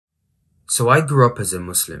So I grew up as a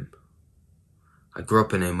Muslim. I grew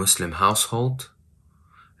up in a Muslim household,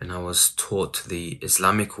 and I was taught the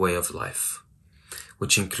Islamic way of life,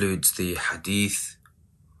 which includes the Hadith,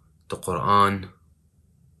 the Quran,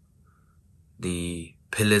 the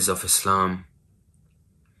pillars of Islam,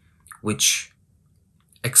 which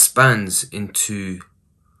expands into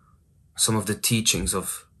some of the teachings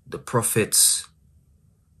of the prophets,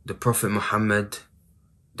 the Prophet Muhammad,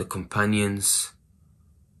 the companions,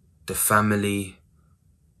 the family,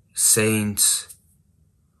 saints,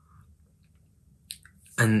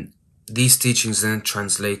 and these teachings then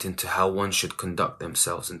translate into how one should conduct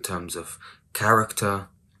themselves in terms of character,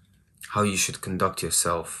 how you should conduct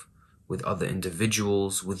yourself with other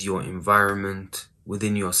individuals, with your environment,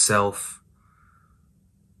 within yourself.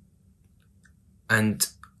 And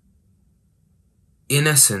in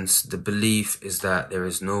essence, the belief is that there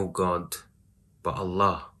is no God but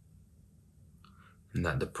Allah, and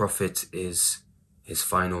that the Prophet is his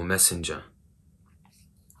final messenger.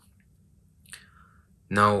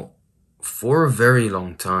 Now, for a very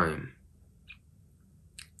long time,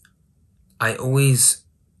 I always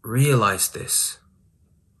realized this,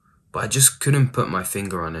 but I just couldn't put my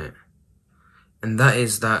finger on it. And that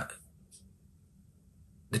is that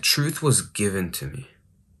the truth was given to me.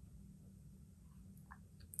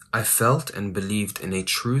 I felt and believed in a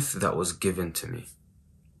truth that was given to me.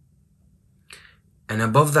 And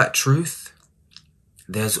above that truth,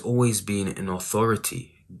 there's always been an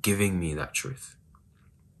authority giving me that truth.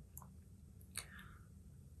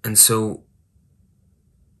 And so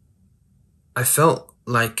I felt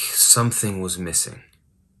like something was missing.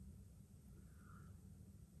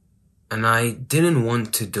 And I didn't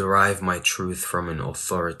want to derive my truth from an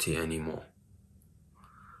authority anymore.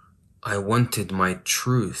 I wanted my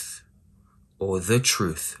truth, or the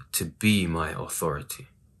truth, to be my authority.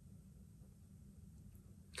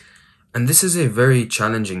 And this is a very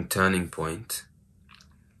challenging turning point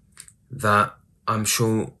that I'm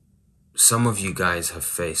sure some of you guys have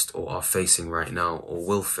faced, or are facing right now, or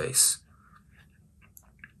will face.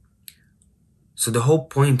 So the whole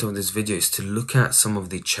point of this video is to look at some of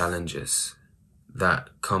the challenges that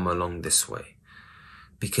come along this way.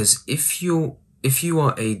 Because if you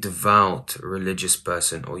are a devout religious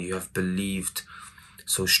person, or you have believed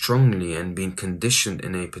so strongly and been conditioned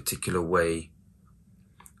in a particular way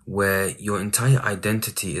where your entire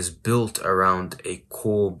identity is built around a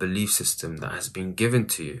core belief system that has been given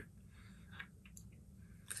to you,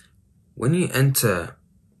 when you enter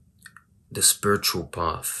the spiritual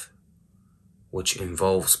path, which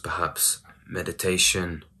involves perhaps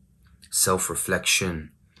meditation,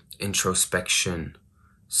 self-reflection, introspection,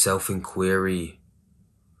 self-inquiry,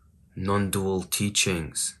 non-dual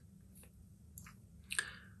teachings,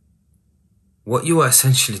 what you are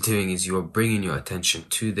essentially doing is you are bringing your attention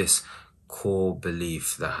to this core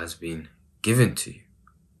belief that has been given to you.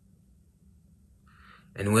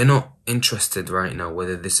 And we're not interested right now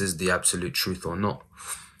whether this is the absolute truth or not.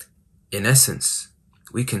 In essence,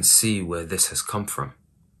 we can see where this has come from.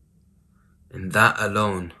 And that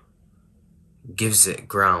alone gives it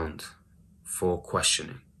ground for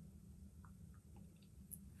questioning.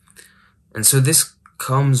 And so this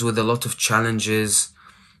comes with a lot of challenges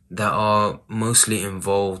that are mostly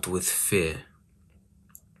involved with fear.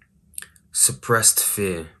 Suppressed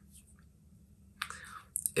fear.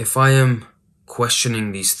 If I am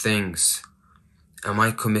questioning these things, am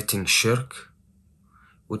I committing shirk?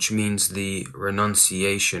 Which means the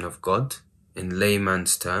renunciation of God in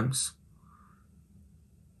layman's terms.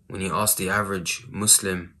 When you ask the average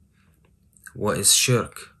Muslim, what is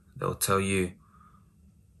shirk? They'll tell you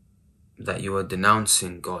that you are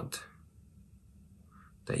denouncing God,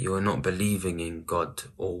 that you are not believing in God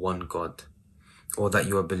or one God, or that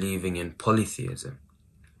you are believing in polytheism,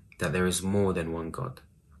 that there is more than one God.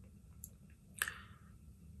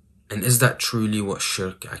 And is that truly what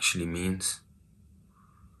shirk actually means?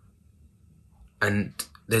 And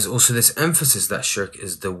there's also this emphasis that shirk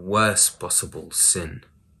is the worst possible sin.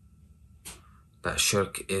 That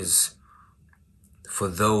shirk is for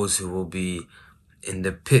those who will be in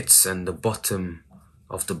the pits and the bottom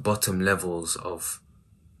of the bottom levels of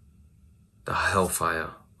the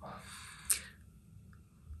hellfire.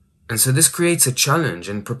 And so this creates a challenge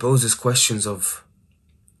and proposes questions of,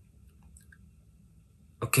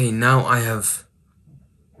 okay, now I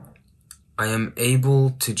am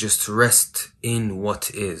able to just rest in what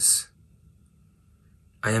is.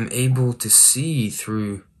 I am able to see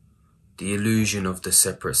through the illusion of the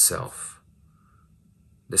separate self.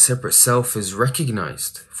 The separate self is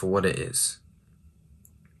recognized for what it is.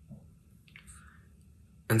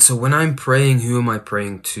 And so when I'm praying, who am I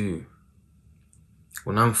praying to?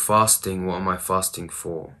 When I'm fasting, what am I fasting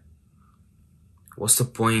for? What's the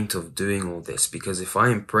point of doing all this? Because if I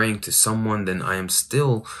am praying to someone, then I am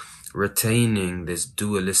still retaining this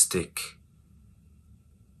dualistic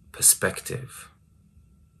perspective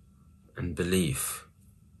and belief.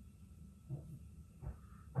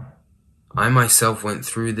 I myself went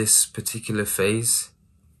through this particular phase,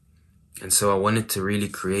 and so I wanted to really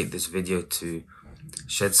create this video to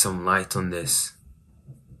shed some light on this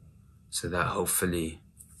so that hopefully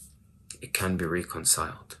it can be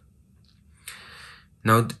reconciled.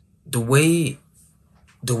 Now, the way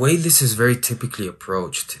this is very typically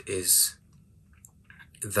approached is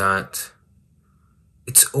that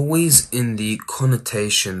it's always in the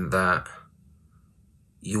connotation that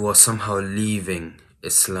you are somehow leaving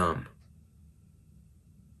Islam.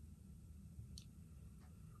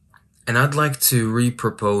 And I'd like to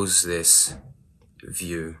repropose this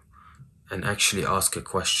view and actually ask a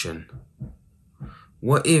question.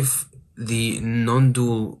 What if the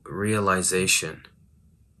non-dual realization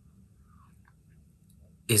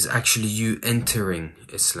is actually you entering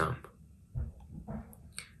Islam,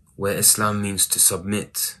 where Islam means to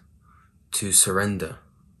submit, to surrender,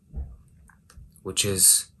 which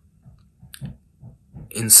is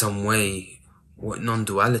in some way what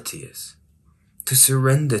non-duality is. To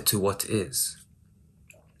surrender to what is,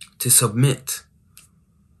 to submit,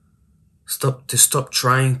 to stop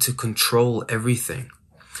trying to control everything,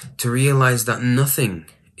 to realize that nothing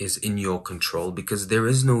is in your control because there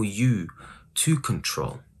is no you to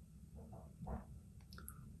control.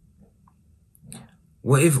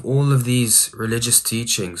 What if all of these religious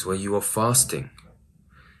teachings where you are fasting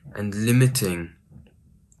and limiting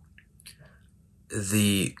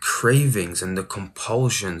the cravings and the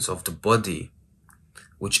compulsions of the body,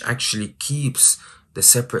 which actually keeps the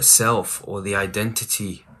separate self or the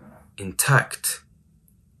identity intact?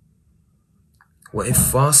 What if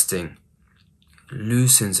fasting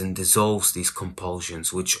loosens and dissolves these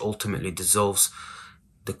compulsions, which ultimately dissolves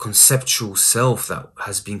the conceptual self that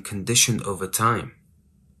has been conditioned over time?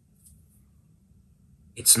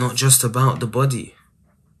 It's not just about the body.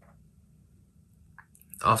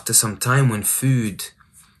 After some time, when food,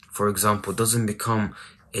 for example, doesn't become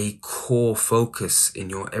a core focus in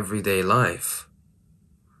your everyday life,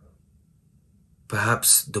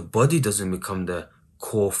 perhaps the body doesn't become the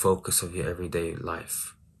core focus of your everyday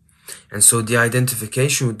life. And so the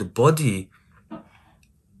identification with the body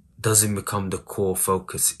doesn't become the core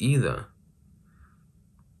focus either.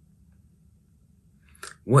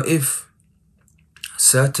 What if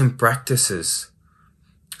certain practices,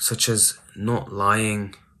 such as not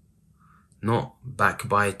lying, not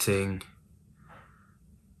backbiting,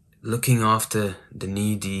 looking after the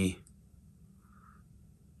needy,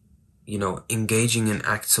 engaging in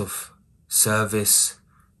acts of service,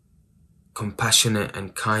 compassionate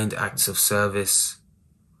and kind acts of service.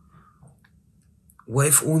 What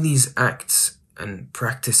if all these acts and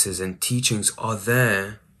practices and teachings are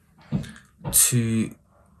there to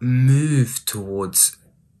move towards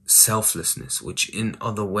selflessness, which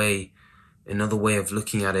another way of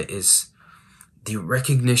looking at it is the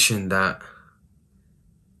recognition that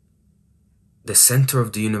the center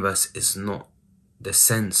of the universe is not the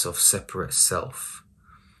sense of separate self.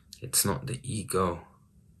 It's not the ego.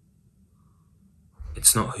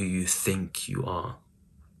 It's not who you think you are.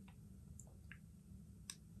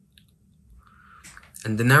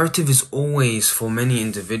 And the narrative is always, for many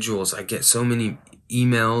individuals, I get so many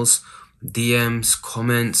emails, DMs,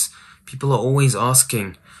 comments. People are always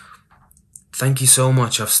asking, "Thank you so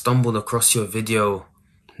much. I've stumbled across your video,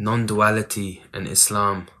 Non-duality and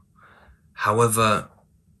Islam. However,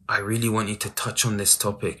 I really want you to touch on this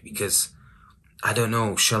topic because I don't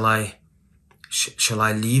know, shall I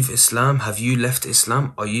leave Islam? Have you left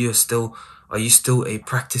Islam? Are you still a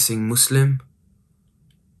practicing Muslim?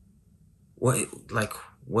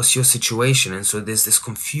 What's your situation?" And so there's this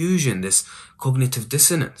confusion, this cognitive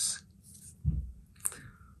dissonance.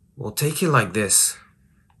 Well, take it like this.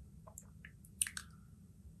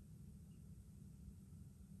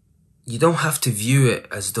 You don't have to view it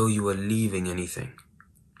as though you are leaving anything.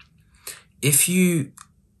 If you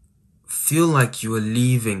feel like you are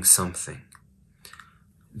leaving something,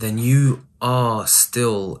 then you are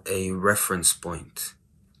still a reference point.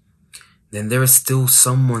 Then there is still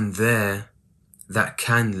someone there that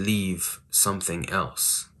can leave something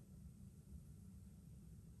else.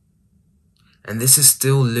 And this is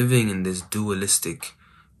still living in this dualistic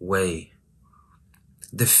way.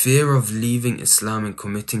 The fear of leaving Islam and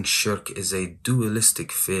committing shirk is a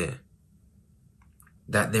dualistic fear.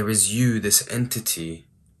 That there is you, this entity,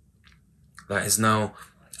 that is now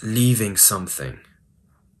leaving something.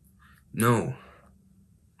 No.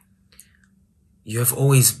 You have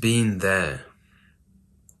always been there.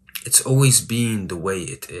 It's always been the way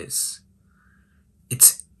it is.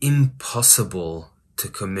 It's impossible to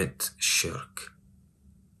commit shirk.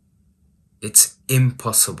 It's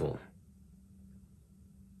impossible.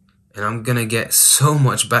 And I'm gonna get so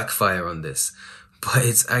much backfire on this, but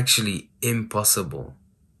it's actually impossible.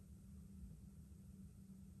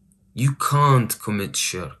 You can't commit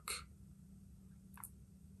shirk.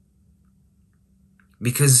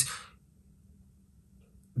 Because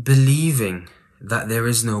believing that there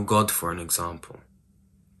is no God, for an example,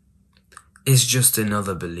 is just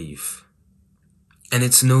another belief. And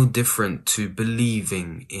it's no different to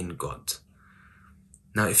believing in God.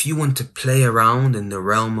 Now, if you want to play around in the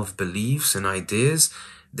realm of beliefs and ideas,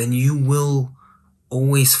 then you will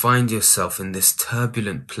always find yourself in this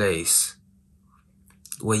turbulent place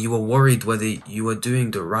where you are worried whether you are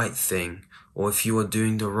doing the right thing or if you are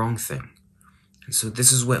doing the wrong thing. And so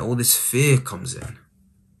this is where all this fear comes in.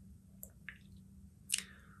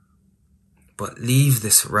 But leave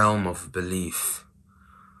this realm of belief.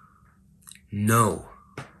 Know,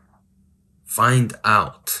 find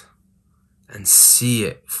out, and see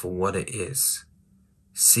it for what it is.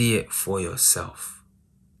 See it for yourself.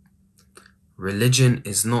 Religion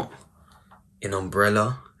is not an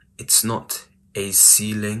umbrella. It's not a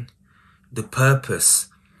ceiling. The purpose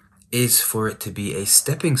is for it to be a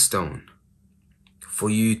stepping stone for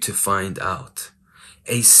you to find out.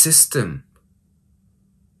 A system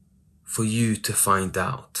for you to find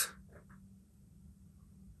out.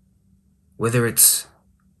 Whether it's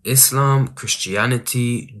Islam,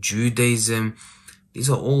 Christianity, Judaism, these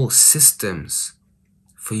are all systems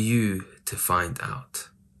for you to find out.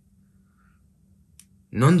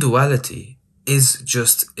 Non-duality is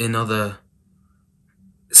just another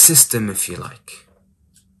system, if you like.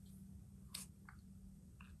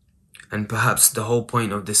 And perhaps the whole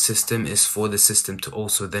point of this system is for the system to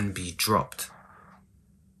also then be dropped.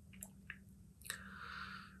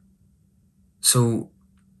 So,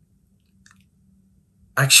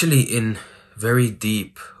 actually in very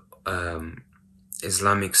deep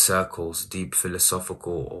Islamic circles, deep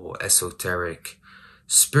philosophical or esoteric,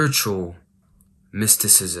 spiritual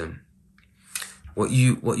mysticism, what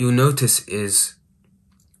you'll notice is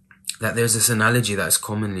that there's this analogy that is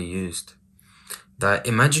commonly used. That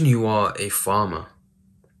imagine you are a farmer,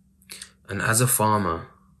 and as a farmer,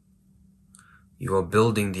 you are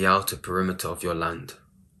building the outer perimeter of your land.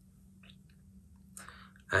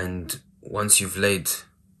 And once you've laid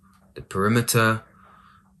the perimeter,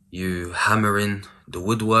 you hammer in the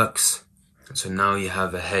woodworks, and so now you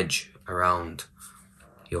have a hedge around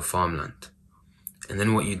your farmland. And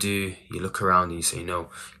then what you do, you look around and you say, no,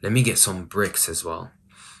 let me get some bricks as well.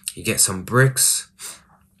 You get some bricks,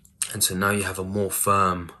 and so now you have a more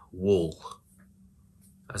firm wall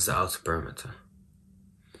as the outer perimeter.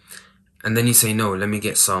 And then you say, no, let me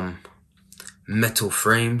get some metal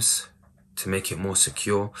frames to make it more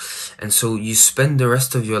secure. And so you spend the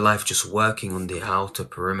rest of your life just working on the outer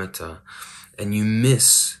perimeter, and you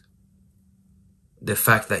miss the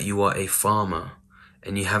fact that you are a farmer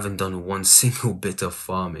and you haven't done one single bit of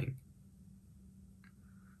farming.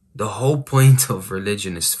 The whole point of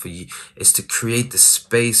religion is to create the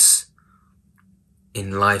space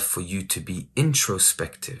in life for you to be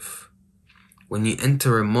introspective. When you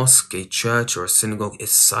enter a mosque, a church, or a synagogue,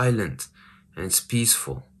 it's silent and it's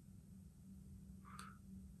peaceful.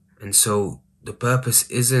 And so the purpose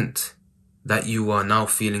isn't that you are now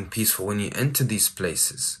feeling peaceful when you enter these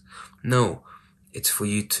places. No, it's for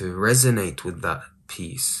you to resonate with that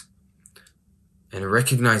peace and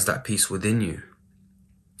recognize that peace within you.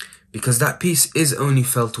 Because that peace is only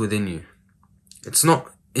felt within you. It's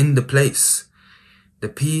not in the place. The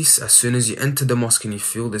peace, as soon as you enter the mosque and you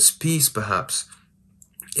feel this peace perhaps,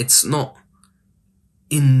 it's not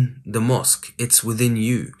in the mosque. It's within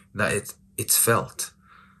you that it's felt.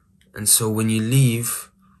 And so when you leave,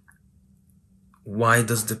 why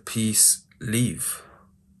does the peace leave?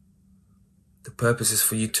 The purpose is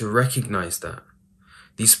for you to recognize that.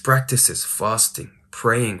 These practices, fasting,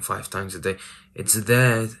 praying 5 times a day, it's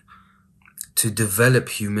there to develop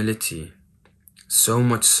humility, so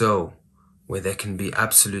much so where there can be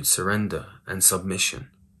absolute surrender and submission.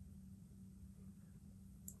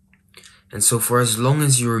 And so for as long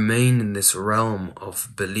as you remain in this realm of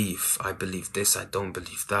belief, I believe this, I don't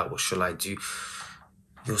believe that, what shall I do?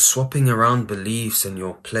 You're swapping around beliefs and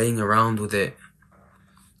you're playing around with it.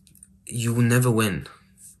 You will never win.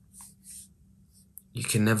 You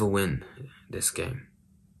can never win this game.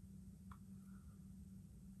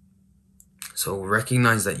 So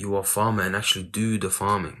recognize that you are a farmer and actually do the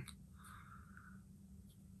farming.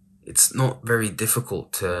 It's not very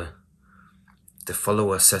difficult to to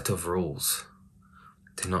follow a set of rules,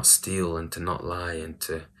 to not steal and to not lie and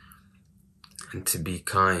to be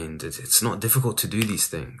kind. It's not difficult to do these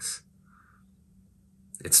things.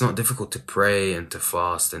 It's not difficult to pray and to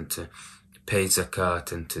fast and to pay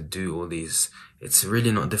zakat and to do all these. It's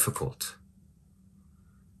really not difficult.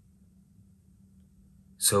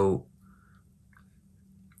 So,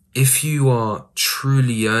 if you are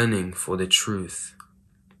truly yearning for the truth,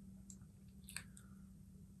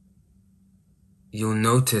 you'll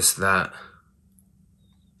notice that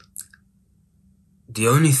the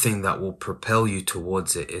only thing that will propel you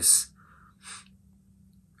towards it is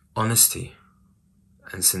honesty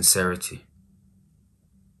and sincerity.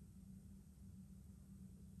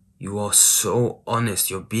 You are so honest.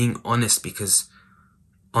 You're being honest because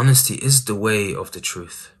honesty is the way of the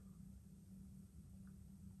truth.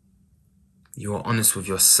 You are honest with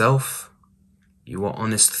yourself. You are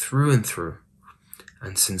honest through and through,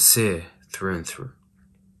 and sincere through and through.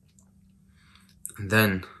 And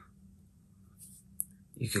then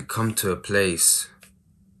you could come to a place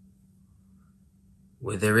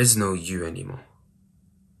where there is no you anymore.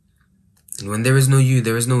 And when there is no you,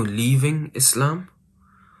 there is no leaving Islam,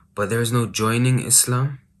 but there is no joining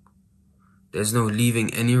Islam. There's no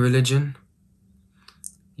leaving any religion.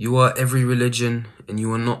 You are every religion and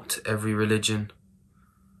you are not every religion.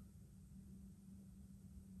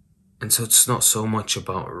 And so it's not so much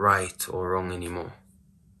about right or wrong anymore.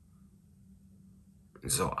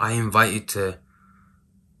 And so I invite you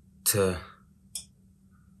to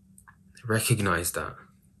recognize that.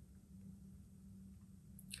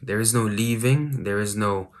 There is no leaving, there is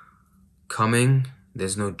no coming,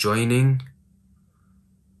 there's no joining.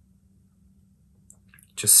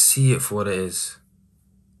 Just see it for what it is.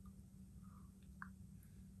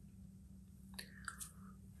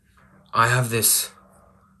 I have this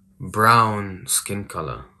brown skin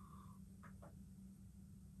color.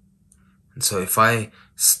 And so if I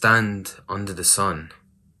stand under the sun,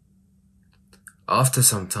 after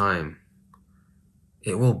some time,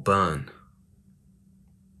 it will burn.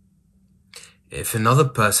 If another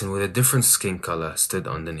person with a different skin color stood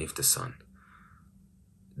underneath the sun,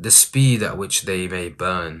 the speed at which they may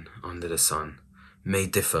burn under the sun may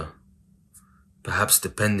differ, perhaps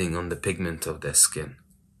depending on the pigment of their skin.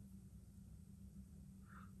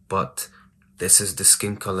 But this is the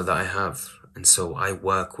skin color that I have, and so I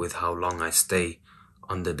work with how long I stay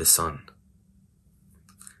under the sun.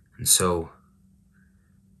 And so,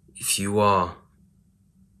 if you are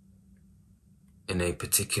in a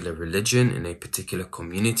particular religion, in a particular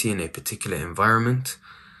community, in a particular environment,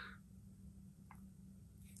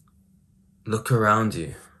 look around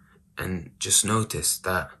you and just notice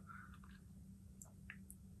that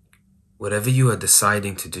whatever you are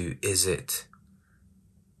deciding to do, is it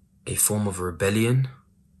a form of rebellion?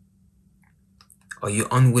 Are you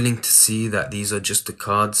unwilling to see that these are just the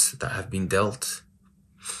cards that have been dealt?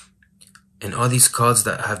 And are these cards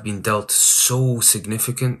that have been dealt so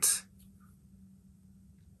significant?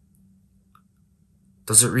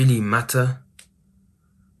 Does it really matter?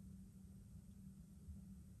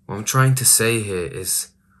 What I'm trying to say here is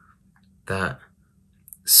that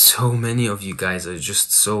so many of you guys are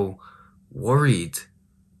just so worried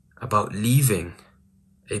about leaving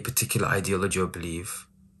a particular ideology or belief,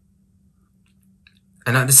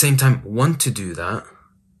 and at the same time want to do that,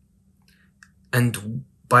 and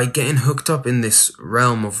by getting hooked up in this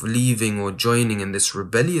realm of leaving or joining in this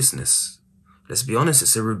rebelliousness, let's be honest,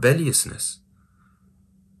 it's a rebelliousness.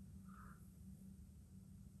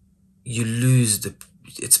 You lose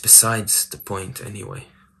it's besides the point anyway.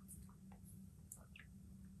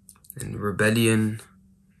 And rebellion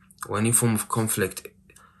or any form of conflict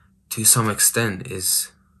to some extent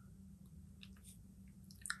is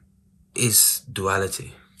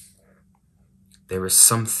duality. There is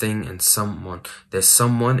something and someone. There's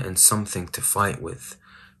someone and something to fight with.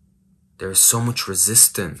 There is so much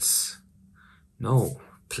resistance. No,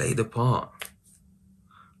 play the part.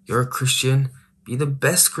 You're a Christian, be the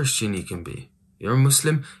best Christian you can be. You're a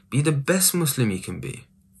Muslim, be the best Muslim you can be.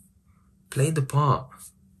 Play the part.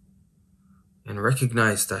 And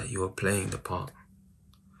recognize that you are playing the part.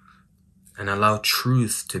 And allow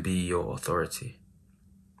truth to be your authority.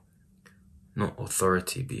 Not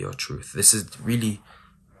authority be your truth. This is really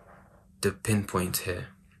the pinpoint here.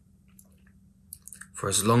 For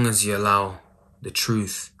as long as you allow the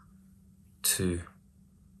truth to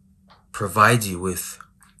provide you with,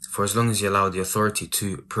 for as long as you allow the authority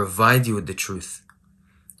to provide you with the truth,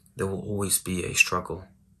 there will always be a struggle.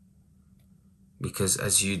 Because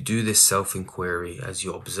as you do this self-inquiry, as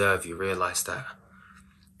you observe, you realize that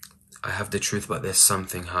I have the truth, but there's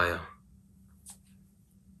something higher.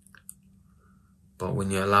 But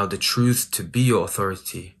when you allow the truth to be your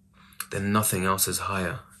authority, then nothing else is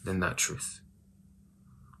higher than that truth.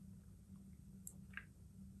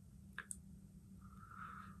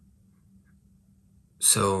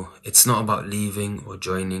 So it's not about leaving or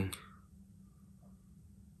joining.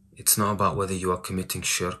 It's not about whether you are committing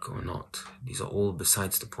shirk or not. These are all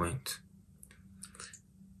besides the point.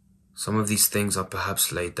 Some of these things are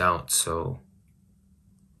perhaps laid out so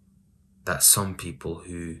that some people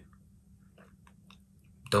who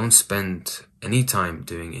don't spend any time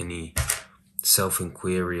doing any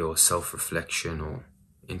self-inquiry or self-reflection or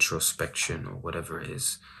introspection or whatever it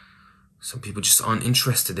is, some people just aren't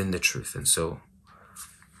interested in the truth. And so,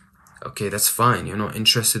 okay, that's fine. You're not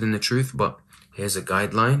interested in the truth, but here's a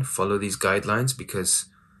guideline. Follow these guidelines, because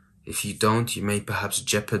if you don't, you may perhaps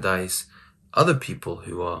jeopardize other people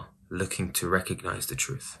who are looking to recognize the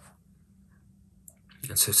truth.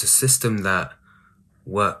 And so it's a system that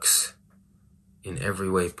works in every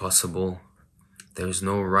way possible. There is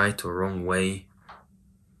no right or wrong way.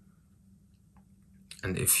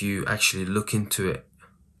 And if you actually look into it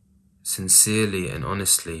sincerely and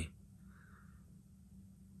honestly,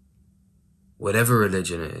 whatever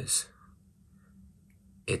religion it is,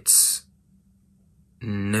 it's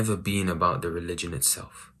never been about the religion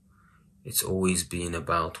itself. It's always been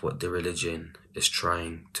about what the religion is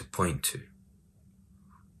trying to point to.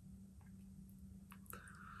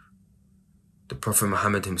 The Prophet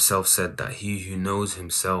Muhammad himself said that he who knows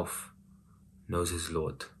himself knows his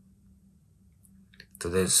Lord.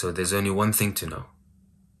 So there's only one thing to know.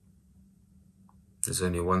 There's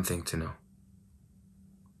only one thing to know.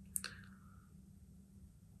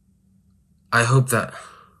 I hope that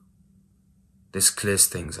this clears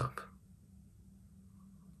things up.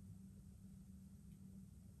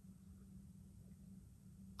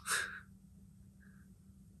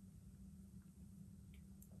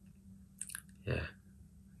 Yeah,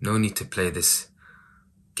 no need to play this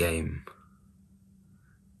game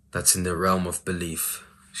that's in the realm of belief.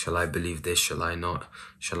 Shall I believe this? Shall I not?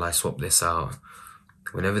 Shall I swap this out?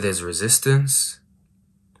 Whenever there's resistance,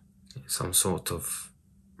 some sort of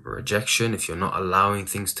rejection, if you're not allowing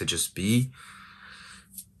things to just be,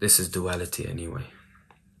 this is duality anyway.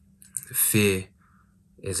 Fear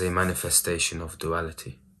is a manifestation of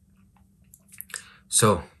duality.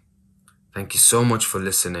 So, thank you so much for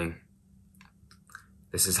listening.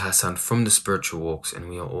 This is Hassan from the Spiritual Walks, and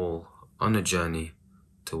we are all on a journey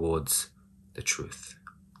towards the truth.